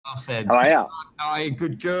Well said. How are you? Oh,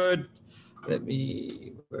 good, good.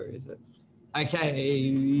 Where is it?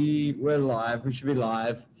 Okay, we're live. We should be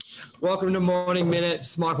live. Welcome to Morning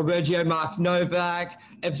Minutes. Michael Bergio, Mark Novak.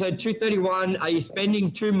 Episode 231. Are you spending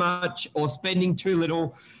too much or spending too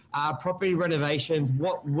little? Property renovations,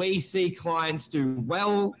 what we see clients do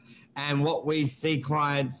well and what we see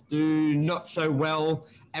clients do not so well.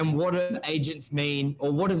 And what do agents mean,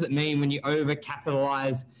 or what does it mean when you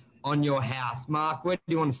overcapitalize on your house? Mark, where do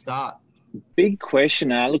you want to start? Big question.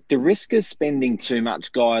 Look, the risk of spending too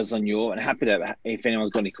much, guys, on your, and happy to, if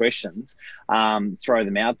anyone's got any questions, throw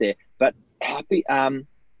them out there. But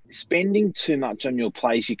spending too much on your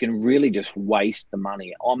place, you can really just waste the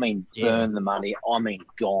money. I mean, burn the money. I mean,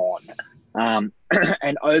 gone. And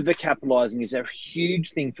overcapitalizing is a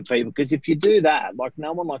huge thing for people, because if you do that, like,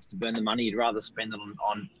 no one likes to burn the money. You'd rather spend it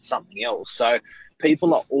on something else. So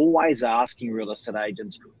people are always asking real estate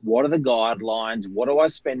agents, what are the guidelines? What do I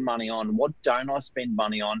spend money on? What don't I spend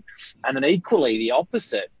money on? And then equally the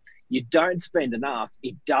opposite. You don't spend enough,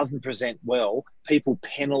 it doesn't present well. People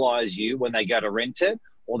penalize you when they go to rent it,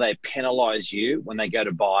 or they penalize you when they go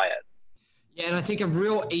to buy it. Yeah, and I think a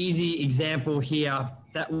real easy example here,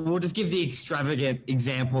 that we'll just give the extravagant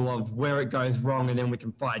example of where it goes wrong, and then we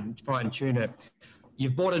can fine tune it.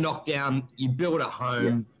 You've bought a knockdown, you build a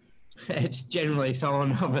home. Yeah. It's generally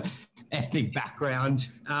someone of an ethnic background.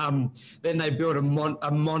 Then they build a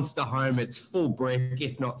monster home. It's full brick,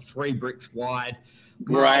 if not 3 bricks wide.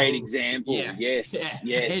 Great example. Yeah. Yes. Yeah.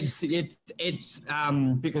 Yes. It's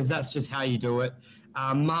because that's just how you do it.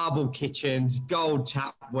 Marble kitchens, gold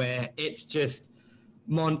tapware. It's just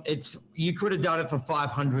you could have done it for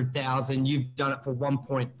 500,000. You've done it for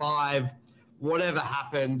 1.5. Whatever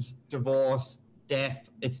happens, divorce, death,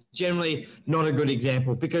 it's generally not a good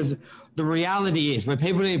example, because the reality is, where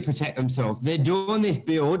people need to protect themselves, they're doing this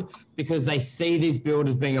build because they see this build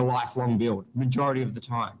as being a lifelong build majority of the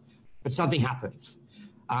time. But something happens,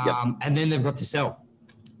 and then they've got to sell.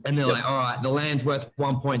 And they're like, all right, the land's worth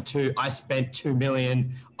 1.2. I spent 2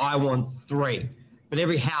 million. I want 3. But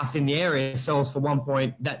every house in the area sells for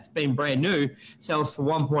that's been brand new, sells for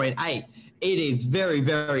 1.8. It is very,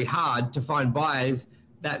 very hard to find buyers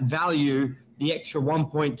that value the extra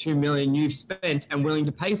 1.2 million you've spent and willing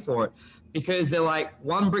to pay for it, because they're like,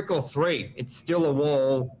 1 brick or 3, it's still a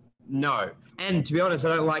wall. No. And to be honest,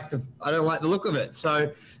 I don't like the look of it.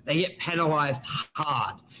 So they get penalized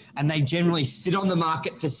hard, and they generally sit on the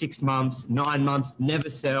market for 6 months, 9 months, never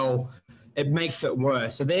sell. It makes it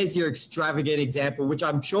worse. So there's your extravagant example, which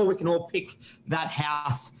I'm sure we can all pick that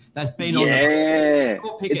house that's been on the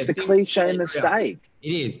it's the cliche mistake.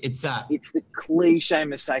 It is. It's the cliche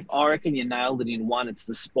mistake. I reckon you nailed it in one. It's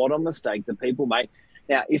the spot on mistake that people make.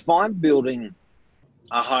 Now, if I'm building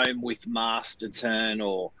a home with Master Turn,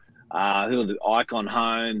 or who are the Icon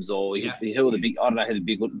Homes, or who are the big, I don't know who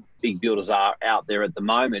the big builders are out there at the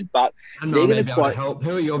moment, but they're going to help.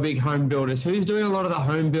 Who are your big home builders? Who's doing a lot of the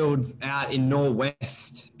home builds out in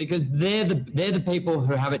Norwest? Because they're the people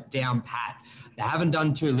who have it down pat. They haven't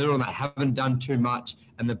done too little and they haven't done too much,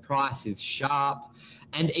 and the price is sharp.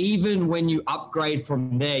 And even when you upgrade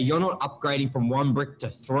from there, you're not upgrading from 1 brick to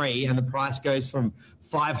 3, and the price goes from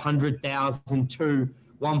 500,000 to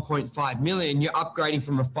 1.5 million. You're upgrading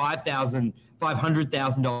from a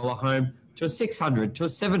 $500,000 home to a 600, to a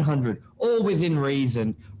 700, all within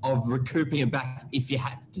reason of recouping it back if you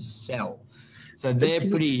have to sell. So they're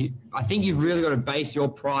pretty. I think you've really got to base your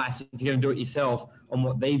price, if you're going to do it yourself, on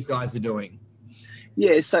what these guys are doing.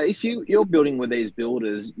 Yeah, so if you're building with these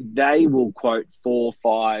builders, they will quote 400,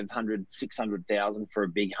 500, 600,000 for a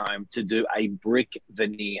big home to do a brick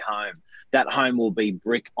veneer home. That home will be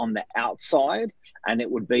brick on the outside, and it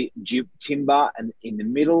would be timber and in the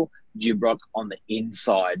middle, gyprock on the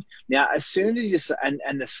inside. Now, as soon as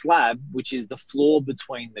and the slab, which is the floor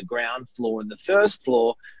between the ground floor and the first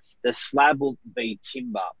floor, the slab will be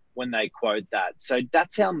timber when they quote that. So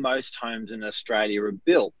that's how most homes in Australia are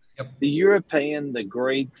built. Yep. The European, the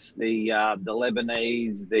Greeks, the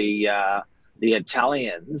Lebanese, the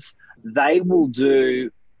Italians, they will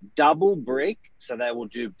do double brick. So they will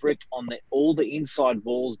do brick on all the inside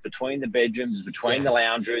walls between the bedrooms, between the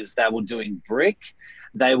lounges. They will do in brick.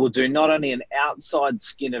 They will do not only an outside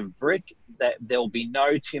skin of brick, that there will be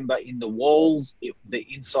no timber in the walls. The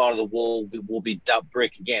inside of the wall will be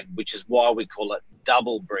brick again, which is why we call it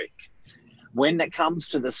double brick. When it comes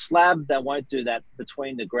to the slab, they won't do that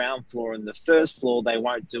between the ground floor and the first floor. They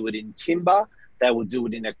won't do it in timber. They will do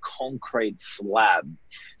it in a concrete slab.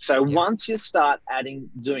 So once you start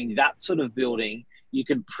doing that sort of building, you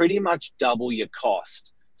can pretty much double your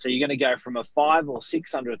cost. So you're going to go from a $500,000 or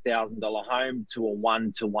 $600,000 home to a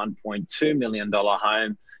 $1 to $1.2 million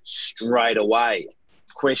home. straight away.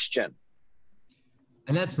 Question.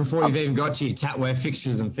 And that's before you've even got to your tapware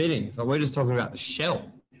fixtures and fittings. So we're just talking about the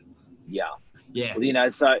shell. Yeah. Yeah. Well, you know,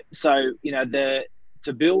 so you know,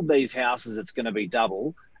 to build these houses, it's going to be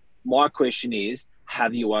double. My question is,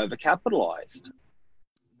 have you overcapitalized?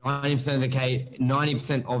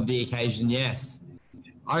 90% of the occasion, yes.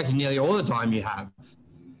 I reckon nearly all the time you have.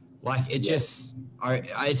 Like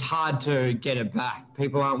it's hard to get it back.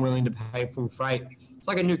 People aren't willing to pay full freight. It's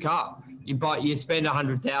like a new car. You spend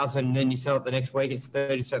 100,000, and then you sell it the next week. It's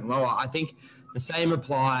 30% lower. I think the same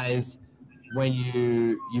applies when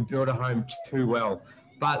you build a home too well.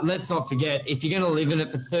 But let's not forget, if you're going to live in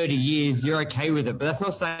it for 30 years, you're okay with it. But that's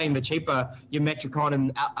not saying the cheaper your Metricon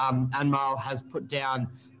and Anmar has put down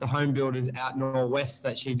the home builders out northwest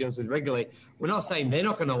that she deals with regularly. We're not saying they're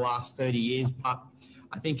not going to last 30 years, but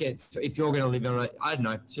I think it's, if you're going to live in it, I don't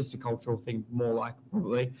know, it's just a cultural thing more like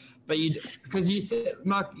probably. But because you said,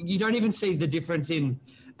 Mark, you don't even see the difference in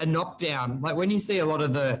a knockdown. Like when you see a lot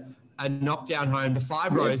of a knockdown home, the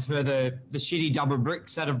fibros for the shitty double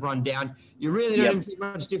bricks that have run down, you really don't even see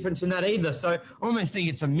much difference in that either. So I almost think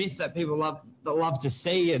it's a myth that people love to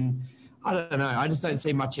see, and I don't know, I just don't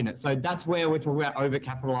see much in it. So that's where we're talking about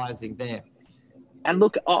overcapitalizing there. And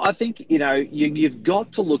look, I think, you know, you've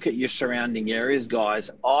got to look at your surrounding areas,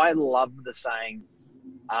 guys. I love the saying,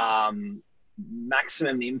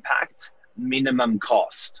 maximum impact, minimum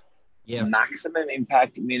cost. Yeah. Maximum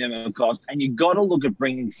impact, minimum cost. And you've got to look at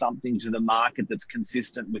bringing something to the market that's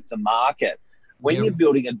consistent with the market. When you're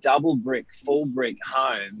building a double brick, full brick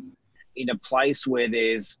home in a place where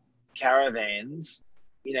there's caravans,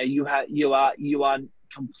 you know, you are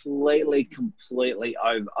completely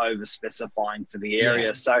over specifying for the area.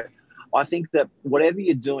 Yeah. So I think that whatever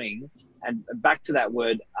you're doing, and back to that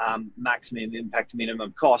word, maximum impact,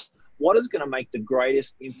 minimum cost, what is going to make the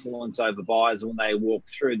greatest influence over buyers when they walk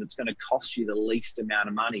through that's going to cost you the least amount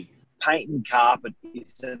of money? Paint and carpet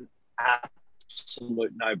is an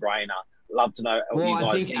absolute no-brainer. Love to know what you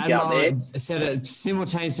guys think out there. I said it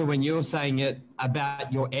simultaneously when you were saying it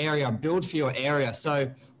about your area, build for your area. So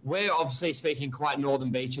we're obviously speaking quite Northern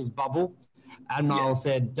Beaches bubble. Admiral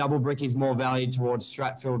said double brick is more valued towards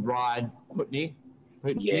Stratfield, Ryde, Putney.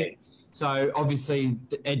 Yeah. So obviously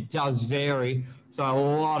it does vary. So a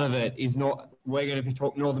lot of it is not, we're going to be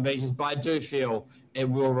talking Northern Beaches, but I do feel it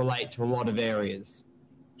will relate to a lot of areas.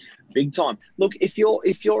 Big time. Look, if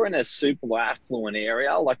you're in a super affluent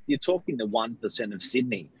area, like you're talking the 1% of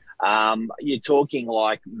Sydney, you're talking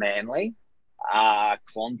like Manly,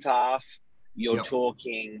 Clontarf, you're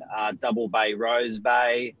talking Double Bay, Rose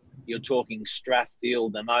Bay, you're talking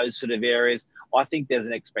Strathfield and those sort of areas. I think there's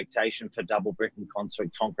an expectation for double brick and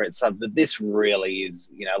concrete sub, but this really is,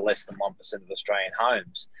 you know, less than 1% of Australian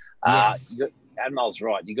homes. Yes. Admiral's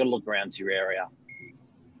right. You've got to look around to your area.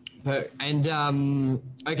 And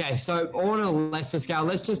okay, so on a lesser scale,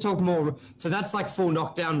 let's just talk more. So that's like full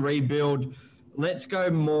knockdown rebuild. Let's go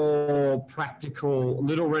more practical,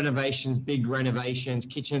 little renovations, big renovations,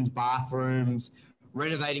 kitchens, bathrooms,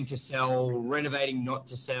 renovating to sell, renovating not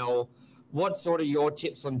to sell. What's sort of your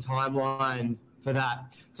tips on timeline for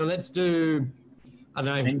that? So let's do, I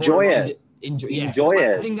don't know. Enjoy it. Enjoy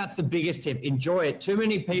it. I think that's the biggest tip. Enjoy it. Too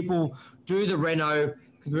many people do the reno,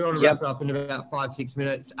 because we want to wrap it up in about 5-6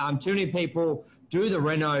 minutes. Too many people do the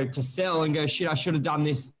reno to sell and go, shit, I should have done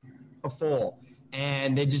this before.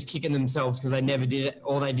 And they're just kicking themselves because they never did it,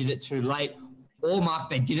 or they did it too late, or Mark,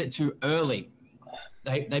 they did it too early.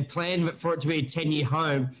 They planned for it to be a 10-year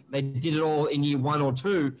home. They did it all in year 1 or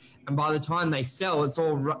 2, and by the time they sell, it's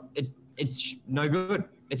no good.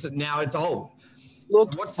 It's old.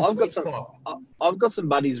 Look, so what's the sweet spot? I've got some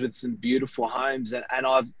buddies with some beautiful homes, and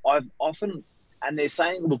I've often, and they're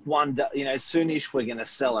saying, look, soonish we're going to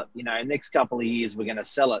sell it. You know, next couple of years we're going to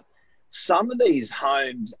sell it. Some of these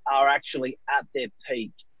homes are actually at their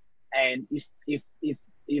peak, and if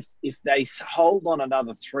they hold on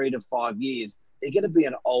another 3 to 5 years, they're going to be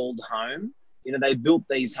an old home. You know, they built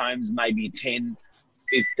these homes maybe 10,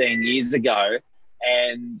 15 years ago,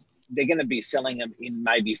 and they're going to be selling them in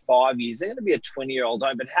maybe 5 years. They're going to be a 20-year-old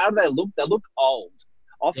home, but how do they look? They look old.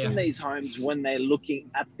 Often these homes, when they're looking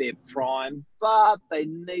at their prime, but they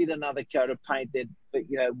need another coat of paint, but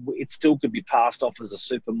you know, it still could be passed off as a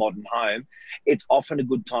super modern home. It's often a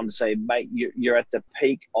good time to say, mate, you're at the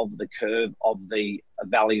peak of the curve of the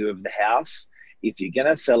value of the house. If you're going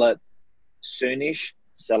to sell it soonish,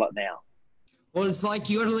 sell it now. Well, it's like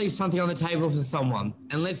you got to leave something on the table for someone.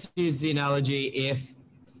 And let's use the analogy,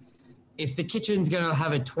 if the kitchen's going to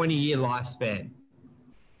have a 20-year lifespan,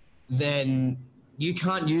 then you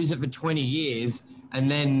can't use it for 20 years, and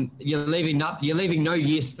then you're leaving no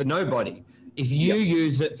years for nobody. If you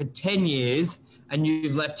use it for 10 years and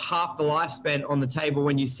you've left half the lifespan on the table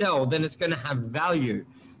when you sell, then it's going to have value.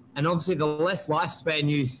 And obviously, the less lifespan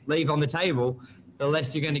you leave on the table, the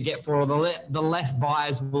less you're going to get for it, the less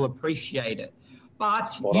buyers will appreciate it.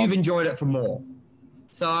 But you've enjoyed it for more.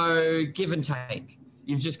 So give and take.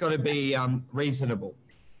 You've just got to be reasonable.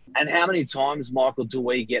 And how many times, Michael, do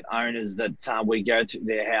we get owners that we go to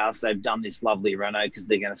their house, they've done this lovely reno because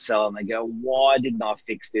they're going to sell, and they go, why didn't I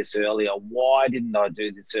fix this earlier? Why didn't I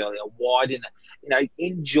do this earlier? Why didn't I? You know,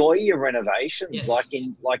 enjoy your renovations, yes.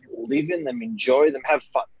 like live in them, enjoy them, have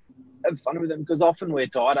fun with them, because often we're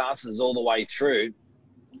tight asses all the way through.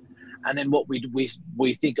 And then what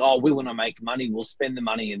we think, oh, we want to make money, we'll spend the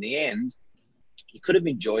money in the end. You could have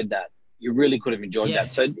enjoyed that. You really could have enjoyed that.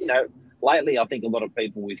 So, you know, lately, I think a lot of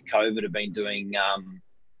people with COVID have been doing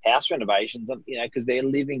house renovations, you know, because they're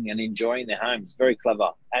living and enjoying their homes. Very clever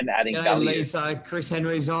and adding value. Lisa, Chris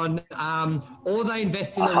Henry's on. Or they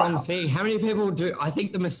invest in the wrong thing. How many people do? I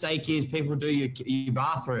think the mistake is people do your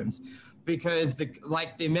bathrooms, because the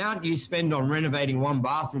amount you spend on renovating one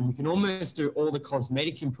bathroom, you can almost do all the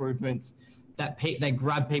cosmetic improvements that they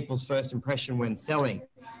grab people's first impression when selling.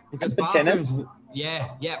 Because bathrooms,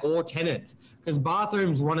 or tenants. Because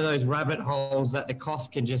bathrooms, one of those rabbit holes that the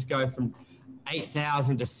cost can just go from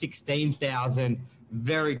 8,000 to 16,000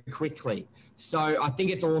 very quickly. So I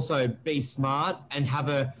think it's also be smart and have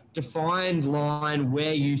a defined line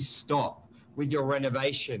where you stop with your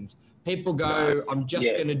renovations. People go, I'm just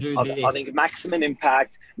going to do this. I think maximum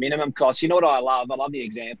impact, minimum cost. You know what I love? I love the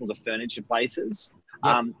examples of furniture places.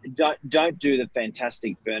 Yep. Don't do the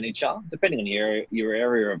fantastic furniture, depending on your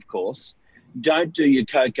area, of course. Don't do your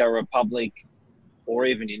Coco Republic or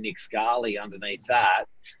even your Nick Scali underneath that,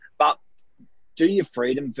 but do your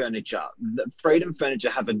Freedom furniture. The Freedom furniture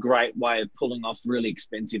have a great way of pulling off really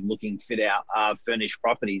expensive looking fit out furnished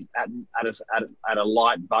properties at a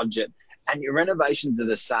light budget. And your renovations are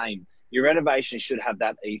the same. Your renovations should have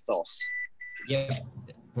that ethos. Yeah,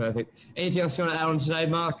 perfect. Anything else you want to add on today,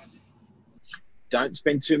 Mark? Don't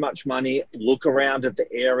spend too much money. Look around at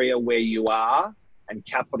the area where you are and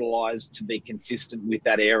capitalize to be consistent with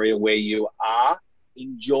that area where you are.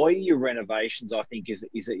 Enjoy your renovations, I think, is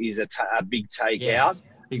a big takeout.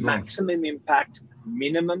 Big maximum impact,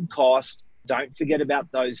 minimum cost. Don't forget about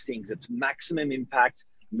those things. It's maximum impact,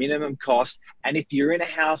 minimum cost. And if you're in a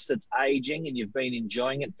house that's aging and you've been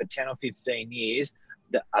enjoying it for 10 or 15 years,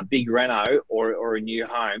 a big reno or a new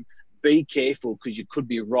home, be careful, because you could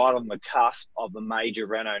be right on the cusp of a major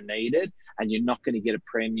reno needed, and you're not going to get a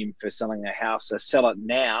premium for selling a house. So sell it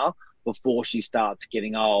now before she starts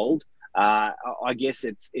getting old. I guess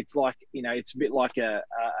it's like, you know, it's a bit like a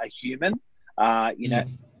human. You know,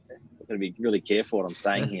 I'm going to be really careful what I'm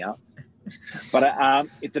saying here, but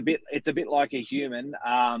it's a bit like a human.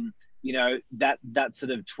 You know, that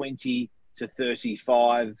sort of 20 to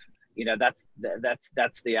 35. You know, that's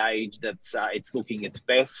the age that's it's looking its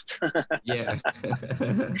best. Yeah.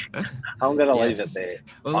 I'm going to leave it there.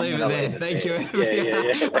 We'll leave it there. Thank you.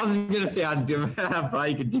 Yeah. I was going to say how far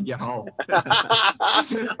you can dig your hole.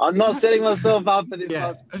 I'm not setting myself up for this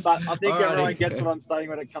one, but I think everyone gets what I'm saying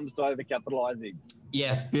when it comes to overcapitalizing.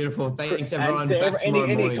 Yes, beautiful. Thanks, everyone.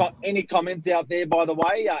 Any comments out there, by the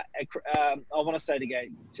way? I want to say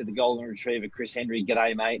to the Golden Retriever, Chris Henry,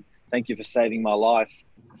 g'day, mate. Thank you for saving my life.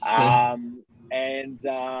 And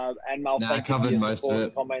Mel, thank you for your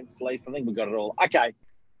support, comments, Lisa. I think we got it all. Okay,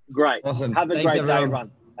 great. Awesome. Have a great day, everyone.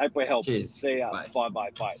 Hope we helped. Cheers. See ya. Bye.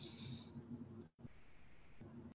 Bye.